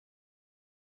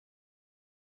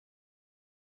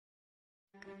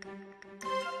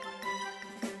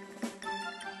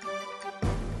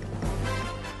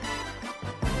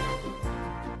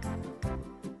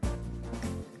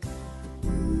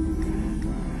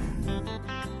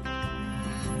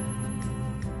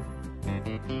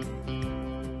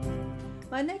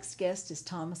My next guest is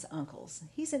Thomas Uncles.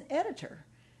 He's an editor.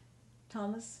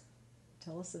 Thomas,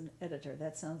 tell us an editor.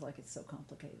 That sounds like it's so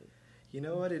complicated. You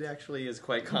know what? It actually is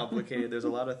quite complicated. There's a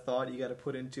lot of thought you got to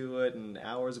put into it, and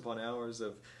hours upon hours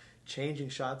of changing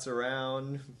shots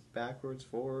around, backwards,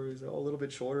 forwards, a little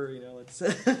bit shorter. It's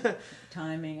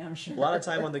timing, I'm sure. A lot of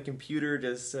time on the computer,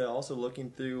 just also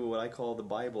looking through what I call the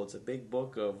Bible. It's a big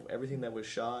book of everything that was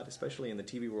shot, especially in the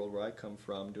TV world where I come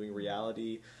from, doing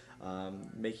reality.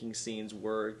 Making scenes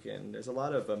work, and there's a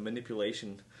lot of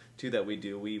manipulation too that we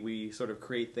do. We sort of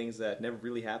create things that never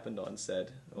really happened on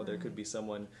set. Or there could be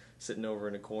someone sitting over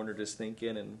in a corner just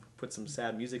thinking and put some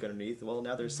sad music underneath. Well,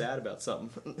 now they're sad about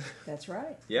something. That's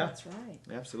right. Yeah. That's right.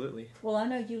 Absolutely. Well, I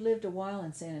know you lived a while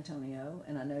in San Antonio,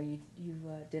 and I know you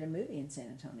did a movie in San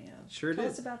Antonio. Sure did.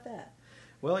 Tell us about that.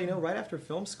 Well, right after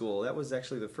film school, that was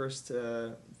actually the first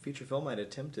feature film I'd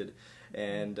attempted,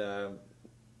 and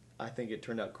I think it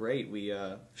turned out great. We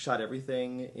shot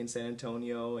everything in San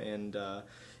Antonio, and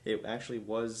it actually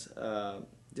was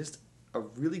just a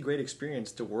really great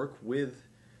experience to work with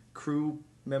crew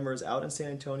members out in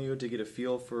San Antonio to get a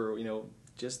feel for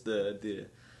just the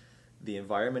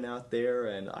environment out there,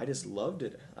 and I just loved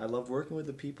it. I loved working with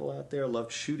the people out there. I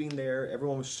loved shooting there.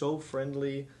 Everyone was so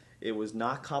friendly. It was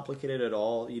not complicated at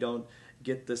all. You don't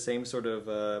get the same sort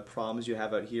of problems you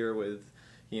have out here with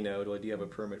do you have a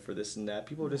permit for this and that?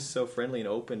 People are just so friendly and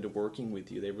open to working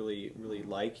with you. They really, really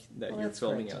like that you're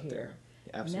filming out there.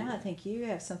 Absolutely. Now I think you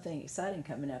have something exciting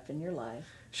coming up in your life.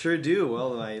 Sure do.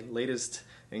 Well, my latest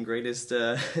and greatest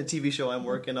TV show I'm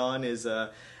working on is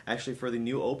actually for the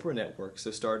new Oprah network.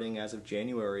 So starting as of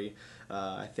January,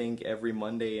 I think every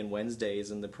Monday and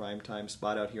Wednesdays in the primetime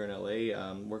spot out here in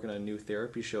LA, working on a new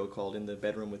therapy show called In the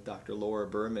Bedroom with Dr. Laura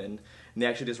Berman. And they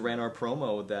actually just ran our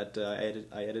promo that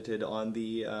I edited on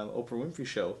the Oprah Winfrey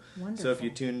Show. Wonderful. So if you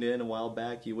tuned in a while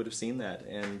back, you would have seen that.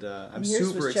 And I'm yours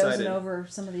super was excited. Chosen over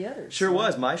some of the others. Sure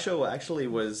was. My show actually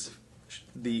was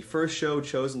the first show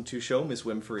chosen to show Miss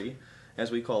Winfrey,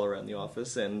 as we call her around the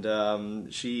office,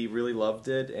 and she really loved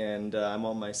it, and I'm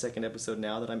on my second episode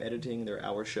now that I'm editing. They're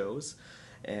hour shows,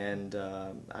 and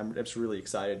I'm just really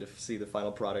excited to see the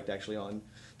final product actually on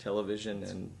television,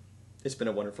 and it's been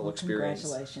a wonderful experience.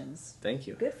 Congratulations. Thank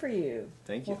you. Good for you.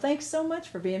 Thank you. Well, thanks so much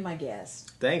for being my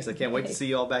guest. Thanks. I can't wait to see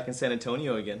you all back in San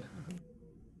Antonio again.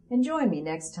 And join me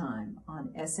next time on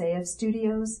SAF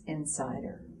Studios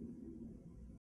Insider.